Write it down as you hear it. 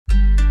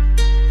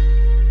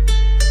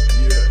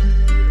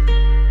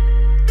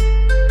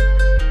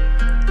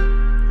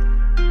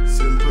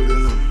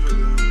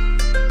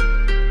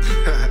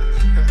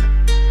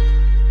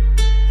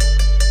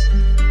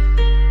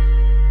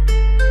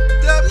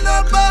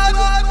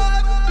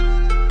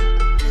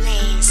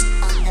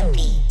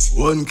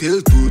One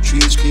kill, two, three,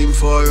 scheme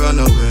for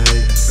runaway.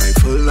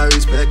 Rifle, no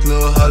respect,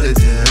 no holiday.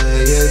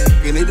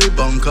 Yeah. Give me the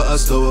bunker, a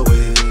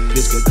stowaway.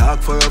 This could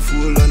talk for a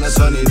fool on a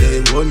sunny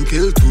day. One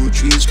kill, two,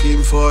 three,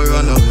 scheme for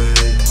runaway.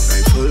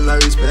 Rifle, no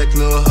respect,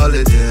 no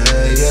holiday.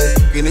 Yeah.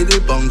 Give me the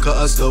bunker,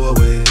 a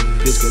stowaway.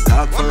 This could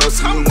talk for a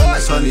fool on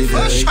a sunny day.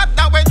 First shot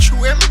that went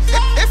through him.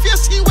 If you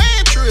see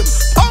way through him.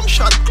 Pump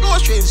shot,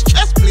 close range,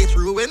 chest plate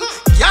ruin.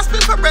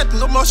 Gasping for breath,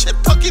 no more shit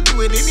talking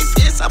doing. Any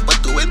face up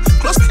but doing.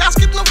 Close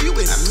casket, no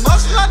viewing.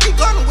 Muzzle on the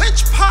gun,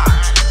 which part?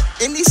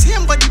 In the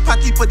same body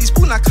party, put the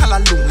spoon a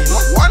color looming.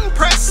 One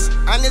press,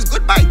 and it's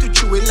goodbye to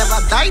chewing. Never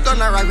died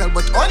on arrival,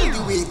 but on the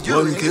way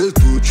during. One kill,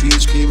 two, three,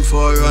 scheme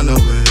for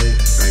runaway.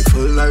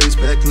 Rifle, no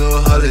respect, no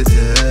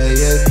holiday.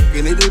 Yeah.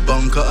 Give me the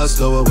bunker, a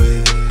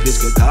stowaway. This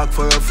could talk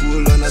for a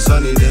fool on a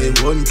sunny day.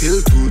 One kill,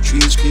 two,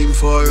 three, scheme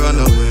for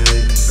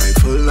runaway.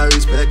 Rifle, no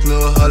respect, no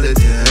holiday.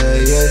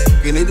 Yeah.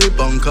 Give me the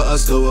bunker, a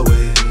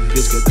stowaway.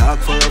 This could talk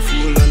for a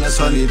fool on a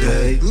sunny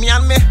day. Me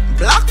and me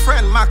black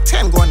friend Mark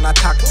 10 gonna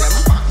attack them.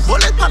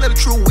 Bullet panel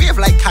through wave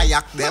like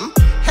kayak them.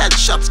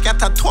 Headshots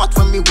get a thought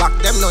when me whack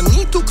them. No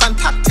need to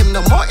contact him,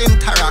 no more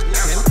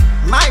interacting.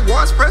 My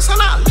war's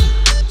personal,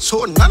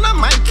 so none of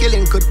my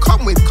killing could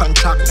come with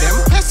contract them.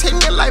 Best in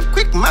your life,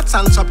 quick maths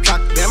and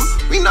subtract them.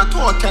 We not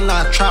all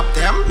cannot trap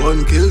them.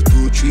 One kill,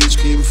 two, three,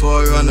 scheme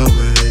for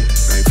runaway.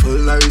 Rifle,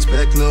 no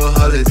respect, no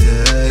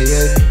holiday.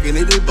 Yeah. Give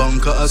me the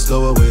bunker, a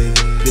stowaway.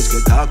 This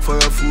could talk for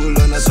a fool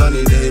on a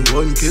sunny day.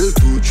 One kill,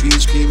 two, three,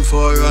 scheme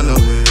for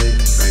runaway.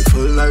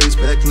 Rifle, no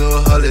respect, no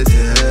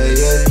holiday.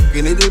 Yeah.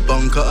 Give me the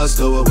bunker, a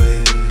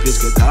stowaway. This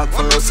could talk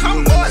for a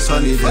fool on a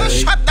sunny day.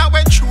 First shot that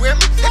went through him.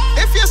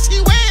 If you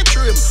see way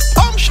through him.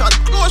 Pump shot,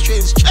 close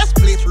range, chest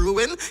plate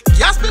ruin.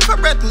 Gasping for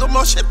breath, no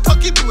more shit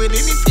talking doing.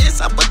 Any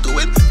face up but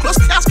doing. Close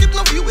casket,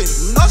 no viewing.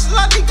 Muzzle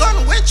on the gun,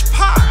 which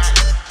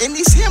part? In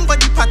the same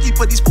body party,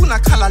 put the spoon a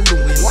color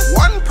looming.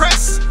 One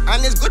press, and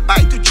it's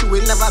goodbye to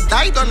chewing. Never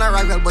died on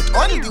arrival, but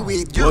on the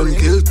way during.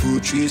 One kill, two,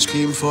 three,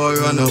 scheme for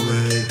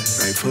runaway.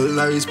 Rifle,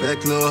 no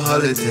respect, no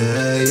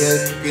holiday. Yeah.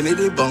 Give me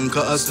the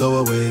bunker, a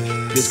stowaway.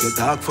 This could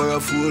talk for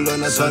a fool on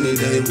a sunny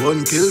day.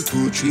 One kill,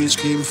 two, three,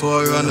 scheme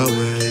for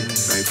runaway.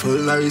 Rifle,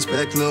 no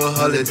respect, no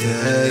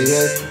holiday.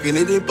 Yeah. Give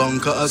me the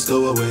bunker, a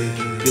stowaway.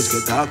 This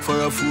could talk for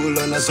a fool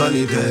on a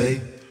sunny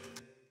day.